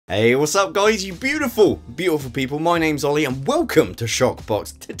Hey, what's up guys, you beautiful, beautiful people. My name's Ollie and welcome to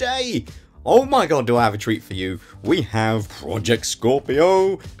ShockBox. Today, oh my god, do I have a treat for you. We have Project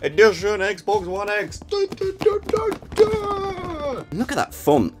Scorpio Edition Xbox One X. Look at that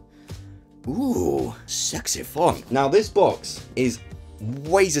font. Ooh, sexy font. Now this box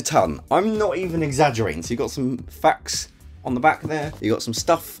weighs a ton. I'm not even exaggerating. So you got some facts on the back there. You got some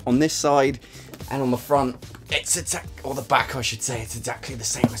stuff on this side. And on the front, or the back I should say, it's exactly the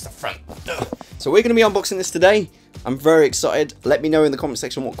same as the front. Ugh. So we're going to be unboxing this today. I'm very excited. Let me know in the comment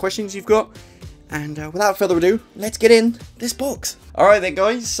section what questions you've got. And without further ado, let's get in this box. Alright then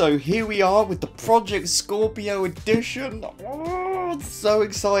guys, so here we are with the Project Scorpio Edition. Oh, it's so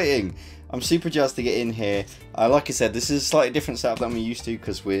exciting. I'm super jazzed to get in here. Like I said, this is a slightly different setup than we're used to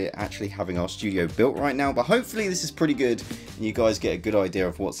because we're actually having our studio built right now. But hopefully this is pretty good and you guys get a good idea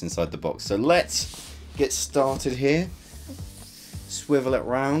of what's inside the box. So let's get started here. Swivel it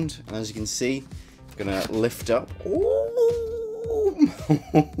round. And as you can see, I'm going to lift up.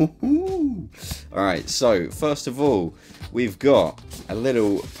 Alright, so first of all, we've got a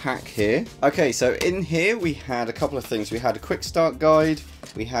little pack here. Okay, so in here we had a couple of things. We had a quick start guide.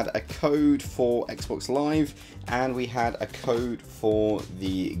 We had a code for Xbox Live, and we had a code for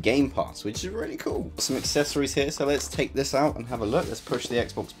the Game Pass, which is really cool. Some accessories here, so let's take this out and have a look. Let's push the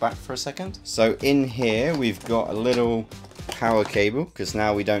Xbox back for a second. So in here, we've got a little power cable, because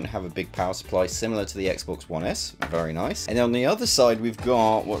now we don't have a big power supply similar to the Xbox One S. Very nice. And on the other side, we've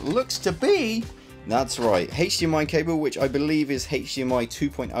got what looks to be, that's right, HDMI cable, which I believe is HDMI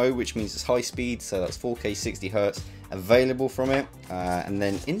 2.0, which means it's high speed, so that's 4K 60 Hertz available from it. And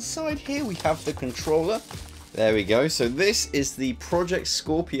then inside here we have the controller. There we go. So this is the Project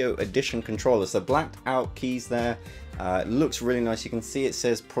Scorpio Edition controller. So blacked out keys there. It looks really nice. You can see it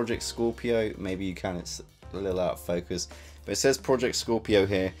says Project Scorpio. Maybe you can, it's a little out of focus. But it says Project Scorpio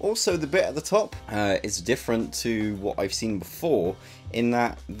here. Also, the bit at the top is different to what I've seen before, in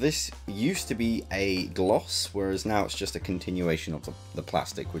that this used to be a gloss, whereas now it's just a continuation of the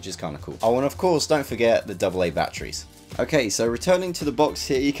plastic, which is kind of cool. Oh, and of course, don't forget the AA batteries. Okay, so returning to the box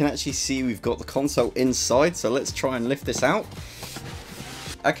here, you can actually see we've got the console inside, so let's try and lift this out.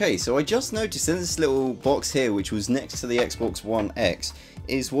 Okay, so I just noticed in this little box here, which was next to the Xbox One X,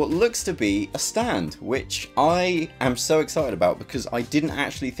 is what looks to be a stand, which I am so excited about because I didn't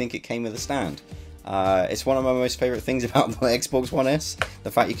actually think it came with a stand. It's one of my most favorite things about the Xbox One S, the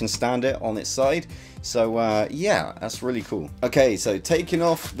fact you can stand it on its side. So yeah, that's really cool. Okay, so taking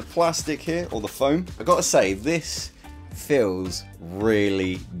off the plastic here, or the foam, I gotta say, this feels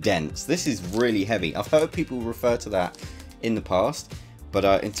really dense. This is really heavy. I've heard people refer to that in the past, but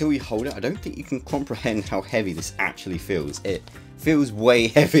until you hold it, I don't think you can comprehend how heavy this actually feels. It feels way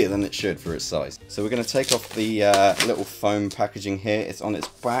heavier than it should for its size. So we're going to take off the little foam packaging here. It's on its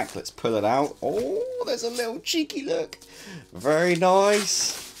back. Let's pull it out. Oh, there's a little cheeky look. Very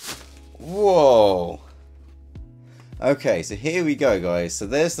nice. Whoa. Okay, so here we go, guys. So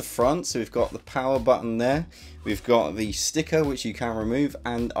there's the front. So we've got the power button there. We've got the sticker, which you can remove.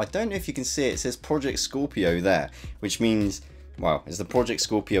 And I don't know if you can see it. It says Project Scorpio there, which means, well, it's the Project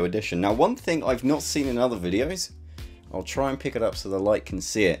Scorpio Edition. Now, one thing I've not seen in other videos, I'll try and pick it up so the light can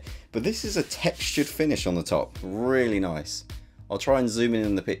see it, but this is a textured finish on the top. Really nice. I'll try and zoom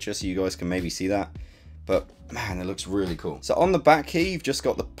in the picture so you guys can maybe see that, but man, it looks really cool. So on the back here, you've just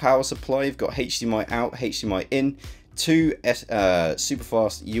got the power supply. You've got HDMI out, HDMI in, two super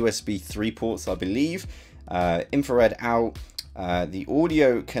fast USB 3 ports, I believe, infrared out, the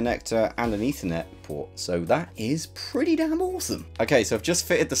audio connector and an Ethernet port. So that is pretty damn awesome. Okay, so I've just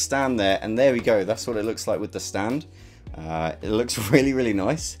fitted the stand there, and there we go. That's what it looks like with the stand. It looks really, really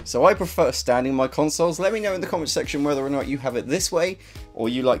nice. So I prefer standing my consoles. Let me know in the comment section whether or not you have it this way, or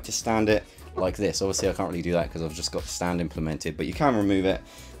you like to stand it like this. Obviously, I can't really do that because I've just got the stand implemented, but you can remove it.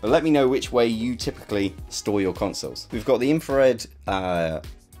 But let me know which way you typically store your consoles. We've got the infrared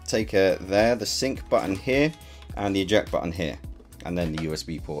taker there, the sync button here, and the eject button here, and then the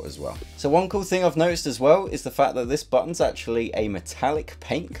USB port as well. So one cool thing I've noticed as well is the fact that this button's actually a metallic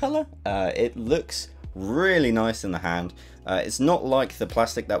paint color. It looks really nice in the hand. It's not like the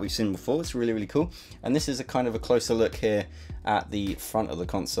plastic that we've seen before. It's really, really cool. And this is a kind of a closer look here at the front of the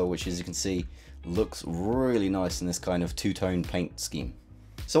console, which, as you can see, looks really nice in this kind of two-tone paint scheme.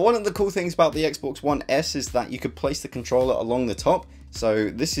 So one of the cool things about the Xbox One S is that you could place the controller along the top. So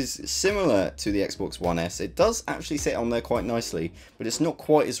this is similar to the Xbox One S. It does actually sit on there quite nicely, but it's not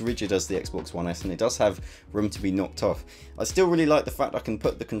quite as rigid as the Xbox One S, and it does have room to be knocked off. I still really like the fact I can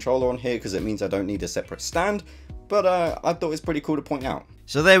put the controller on here because it means I don't need a separate stand, but I thought it was pretty cool to point out.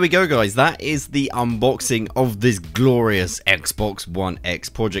 So there we go, guys. That is the unboxing of this glorious Xbox One X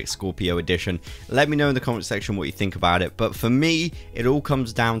Project Scorpio Edition. Let me know in the comment section what you think about it. But for me, it all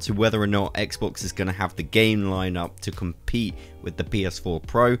comes down to whether or not Xbox is going to have the game lineup to compete with the PS4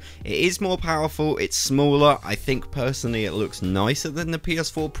 Pro. It is more powerful, it's smaller. I think personally it looks nicer than the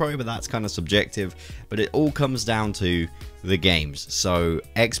PS4 Pro, but that's kind of subjective. But it all comes down to the games. So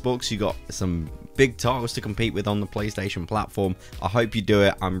Xbox, you got some big titles to compete with on the PlayStation platform. I hope you do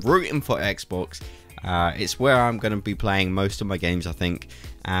it. I'm rooting for Xbox. It's where I'm going to be playing most of my games, I think.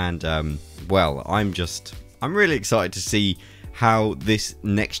 And well, I'm really excited to see how this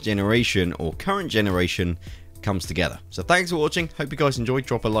next generation or current generation comes together. So thanks for watching. Hope you guys enjoyed.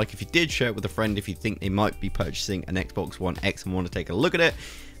 Drop a like if you did. Share it with a friend if you think they might be purchasing an Xbox One X and want to take a look at it.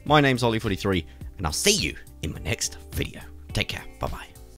 My name's Ollie43, and I'll see you in my next video. Take care. Bye bye.